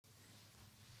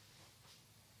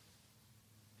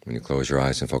when you close your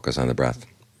eyes and focus on the breath.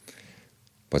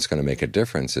 What's going to make a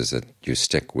difference is that you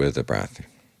stick with the breath.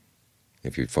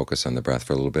 If you focus on the breath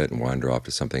for a little bit and wander off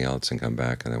to something else and come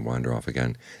back and then wander off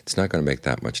again, it's not going to make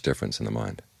that much difference in the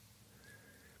mind.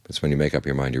 But it's when you make up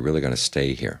your mind you're really going to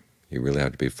stay here. You really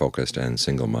have to be focused and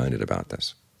single-minded about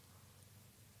this.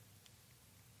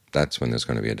 That's when there's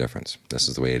going to be a difference. This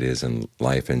is the way it is in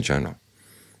life in general.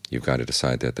 You've got to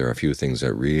decide that there are a few things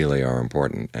that really are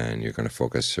important, and you're going to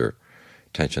focus your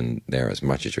attention there as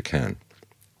much as you can.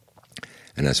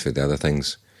 And as for the other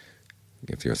things,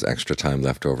 if there's extra time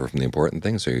left over from the important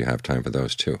things, so you have time for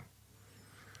those too.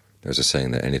 There's a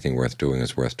saying that anything worth doing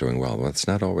is worth doing well. Well, that's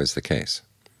not always the case.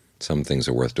 Some things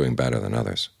are worth doing better than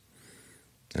others.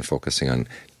 And focusing on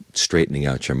straightening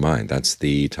out your mind, that's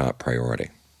the top priority.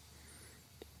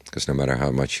 Because no matter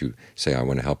how much you say, I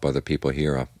want to help other people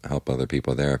here, I'll help other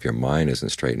people there, if your mind isn't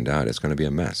straightened out, it's going to be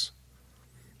a mess.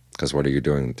 Because what are you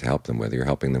doing to help them with? You're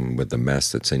helping them with the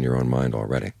mess that's in your own mind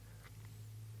already.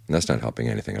 And that's not helping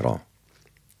anything at all.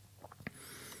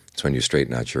 It's when you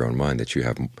straighten out your own mind that you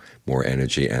have more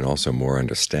energy and also more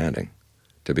understanding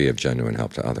to be of genuine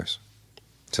help to others.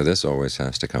 So this always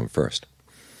has to come first.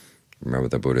 Remember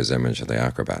the Buddha's image of the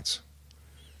acrobats.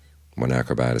 One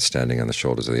acrobat is standing on the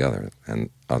shoulders of the other. And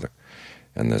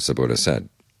as the Buddha said,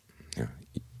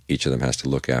 each of them has to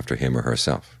look after him or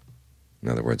herself. In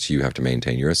other words, you have to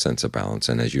maintain your sense of balance,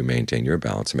 and as you maintain your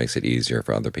balance, it makes it easier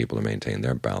for other people to maintain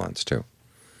their balance too.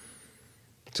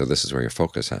 So this is where your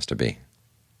focus has to be,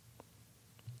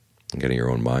 and getting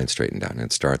your own mind straightened out. And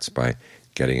it starts by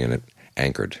getting it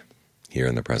anchored here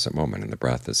in the present moment, and the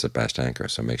breath is the best anchor.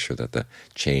 So make sure that the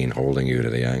chain holding you to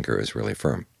the anchor is really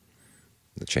firm.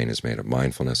 The chain is made of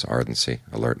mindfulness, ardency,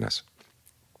 alertness.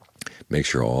 Make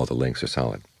sure all the links are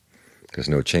solid, because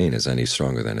no chain is any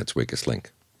stronger than its weakest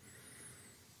link.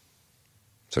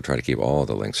 So try to keep all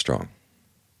the links strong.